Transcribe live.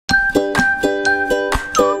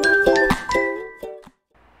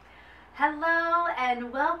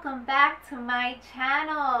Welcome back to my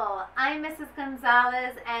channel. I'm Mrs.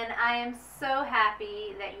 Gonzalez and I am so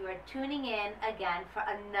happy that you are tuning in again for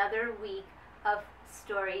another week of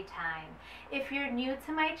story time. If you're new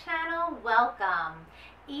to my channel, welcome.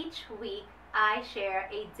 Each week I share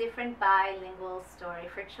a different bilingual story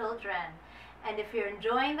for children. And if you're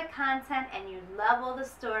enjoying the content and you love all the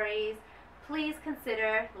stories, please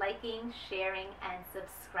consider liking, sharing, and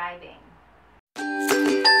subscribing.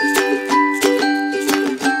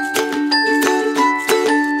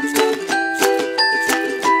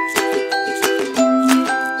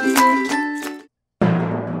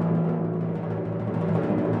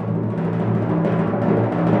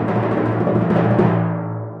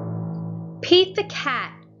 Pete the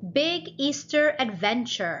Cat, Big Easter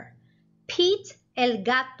Adventure. Pete el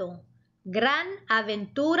Gato, Gran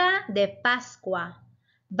Aventura de Pascua.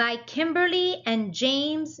 By Kimberly and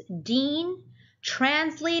James Dean,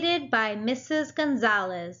 translated by Mrs.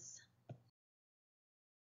 Gonzalez.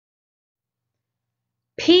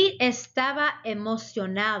 Pete estaba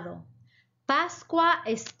emocionado. Pascua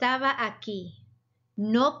estaba aquí.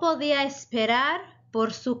 No podía esperar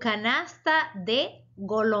por su canasta de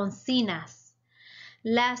golosinas.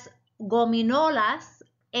 Las gominolas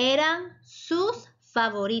eran sus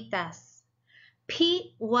favoritas.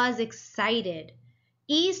 Pete was excited.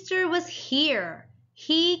 Easter was here.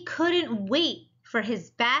 He couldn't wait for his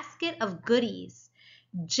basket of goodies.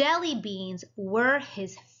 Jelly beans were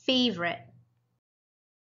his favorite.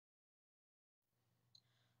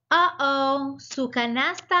 Uh-oh, su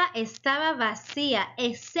canasta estaba vacía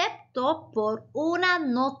excepto por una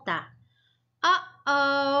nota.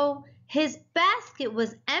 Uh-oh, his basket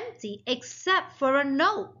was empty except for a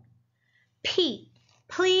note. Pete,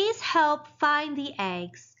 please help find the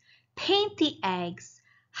eggs, paint the eggs,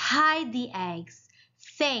 hide the eggs.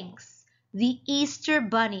 Thanks, the Easter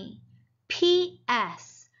Bunny.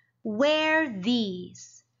 P.S. Wear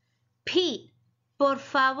these. Pete, por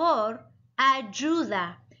favor,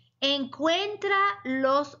 ayuda. Encuentra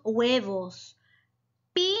los huevos.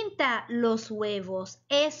 Pinta los huevos.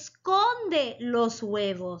 Esconde los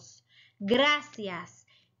huevos. Gracias.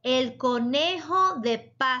 El conejo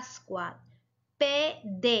de Pascua.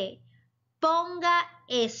 PD. Ponga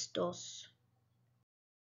estos.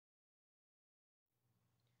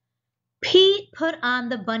 Pete put on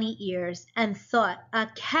the bunny ears and thought, a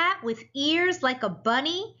cat with ears like a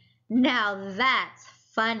bunny? Now that's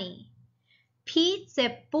funny. Pete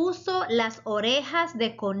se puso las orejas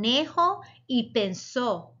de conejo y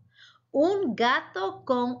pensó, ¿un gato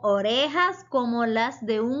con orejas como las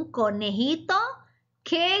de un conejito?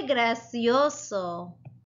 ¡Qué gracioso!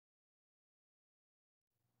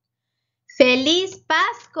 ¡Feliz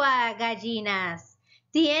Pascua, gallinas!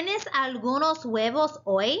 ¿Tienes algunos huevos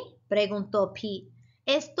hoy? Preguntó Pete.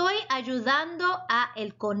 Estoy ayudando a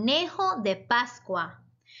el conejo de Pascua.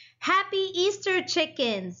 Happy Easter,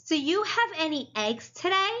 chickens! Do you have any eggs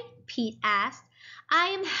today? Pete asked. I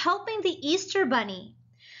am helping the Easter Bunny.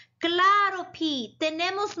 Claro, Pete,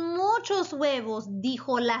 tenemos muchos huevos,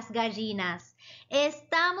 dijo las gallinas.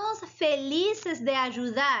 Estamos felices de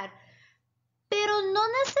ayudar. Pero ¿no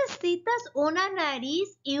necesitas una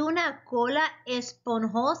nariz y una cola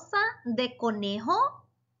esponjosa de conejo?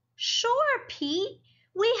 Sure, Pete.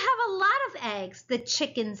 We have a lot of eggs, the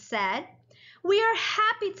chicken said. We are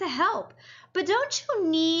happy to help, but don't you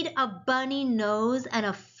need a bunny nose and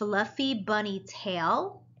a fluffy bunny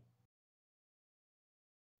tail?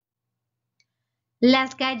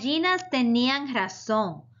 Las gallinas tenían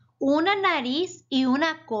razón. Una nariz y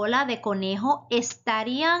una cola de conejo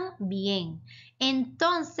estarían bien.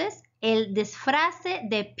 Entonces, el disfraz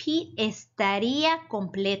de Pete estaría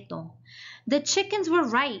completo. The chickens were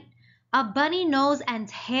right. A bunny nose and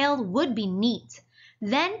tail would be neat.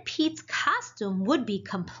 Then Pete's costume would be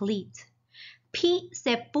complete. Pete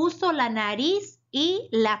se puso la nariz y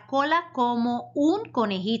la cola como un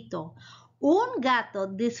conejito. Un gato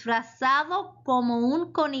disfrazado como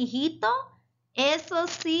un conejito, eso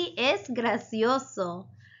sí es gracioso.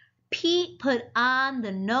 Pete put on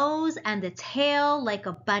the nose and the tail like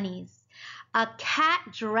a bunny's. A cat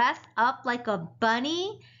dressed up like a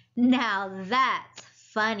bunny? Now that's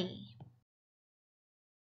funny.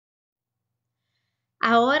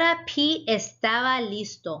 Ahora Pete estaba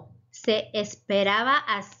listo. Se esperaba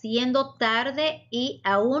haciendo tarde y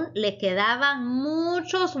aún le quedaban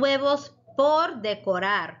muchos huevos por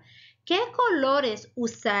decorar. ¿Qué colores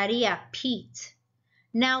usaría Pete?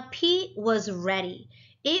 Now Pete was ready.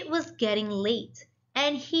 It was getting late,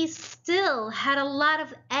 and he still had a lot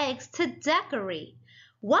of eggs to decorate.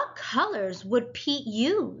 What colors would Pete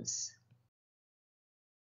use?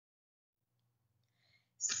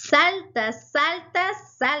 Salta, salta,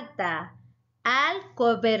 salta al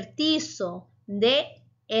cobertizo de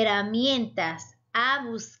herramientas a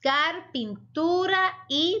buscar pintura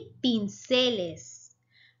y pinceles.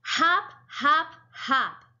 Hop, hop,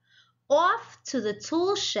 hop. Off to the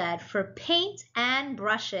tool shed for paint and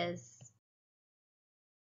brushes.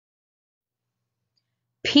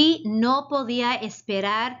 Pete no podía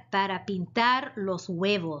esperar para pintar los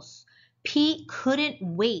huevos. Pete couldn't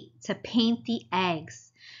wait to paint the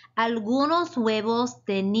eggs. Algunos huevos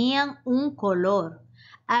tenían un color.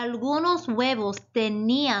 Algunos huevos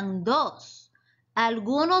tenían dos.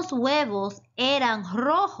 Algunos huevos eran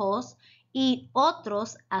rojos y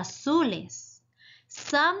otros azules.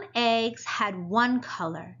 Some eggs had one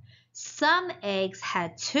color. Some eggs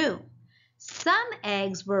had two. Some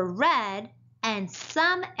eggs were red and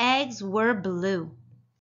some eggs were blue.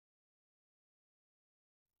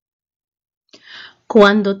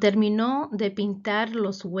 Cuando terminó de pintar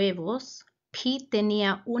los huevos, Pete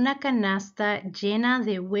tenía una canasta llena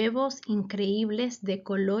de huevos increíbles de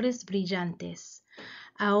colores brillantes.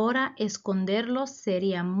 Ahora esconderlos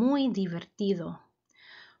sería muy divertido.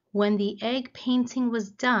 When the egg painting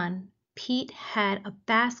was done, Pete had a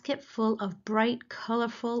basket full of bright,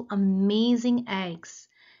 colorful, amazing eggs.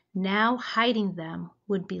 Now hiding them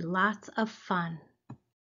would be lots of fun.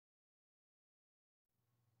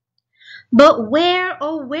 But where,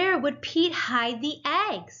 oh where would Pete hide the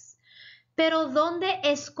eggs? Pero ¿dónde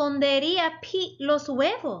escondería Pete los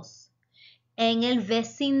huevos? En el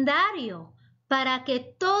vecindario, para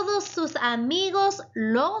que todos sus amigos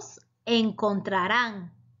los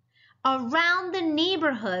encontrarán. Around the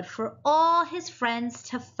neighborhood for all his friends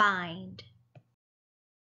to find.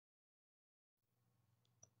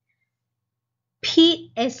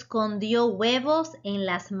 Pete escondió huevos en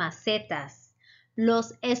las macetas.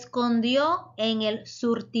 Los escondió en el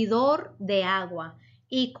surtidor de agua.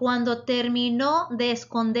 Y cuando terminó de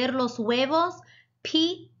esconder los huevos,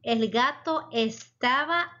 Pete, el gato,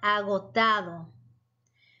 estaba agotado.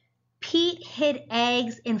 Pete hid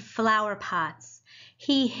eggs in flower pots.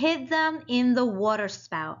 He hid them in the water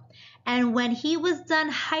spout. And when he was done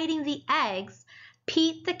hiding the eggs,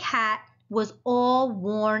 Pete the cat was all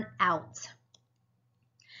worn out.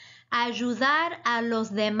 Ayudar a los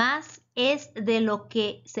demás es de lo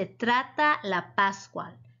que se trata la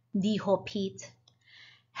pascua, dijo Pete.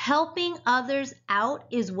 Helping others out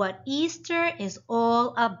is what Easter is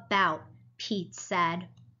all about, Pete said.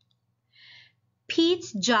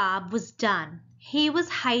 Pete's job was done. He was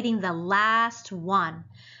hiding the last one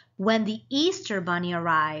when the Easter Bunny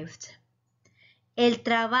arrived. El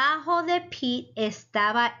trabajo de Pete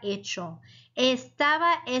estaba hecho.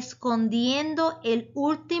 Estaba escondiendo el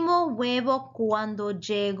último huevo cuando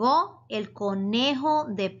llegó el conejo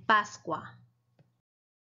de Pascua.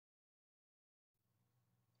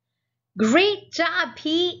 Great job,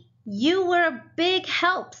 Pete! You were a big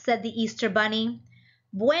help, said the Easter Bunny.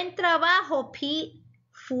 Buen trabajo, Pete.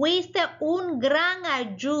 Fuiste un gran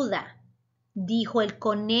ayuda, dijo el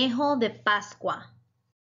conejo de Pascua.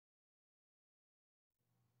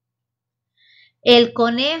 El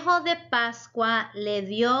conejo de Pascua le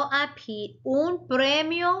dio a Pete un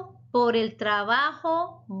premio por el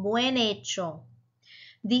trabajo buen hecho.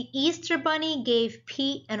 The Easter Bunny gave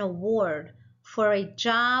Pete an award for a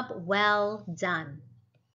job well done.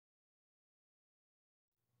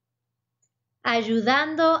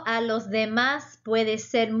 Ayudando a los demás puede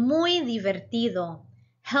ser muy divertido.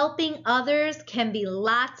 Helping others can be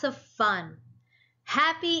lots of fun.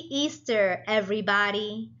 Happy Easter,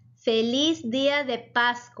 everybody! Feliz Día de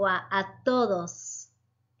Pascua a todos.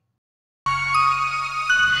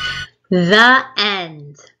 The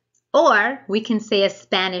end. Or we can say a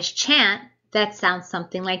Spanish chant that sounds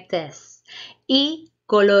something like this. Y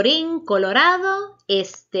colorín colorado,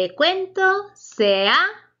 este cuento se ha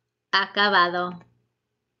acabado.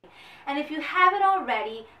 And if you haven't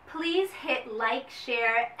already, please hit like,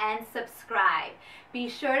 share, and subscribe. Be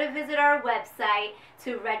sure to visit our website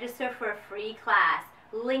to register for a free class.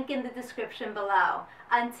 Link in the description below.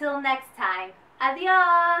 Until next time,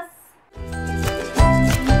 adios!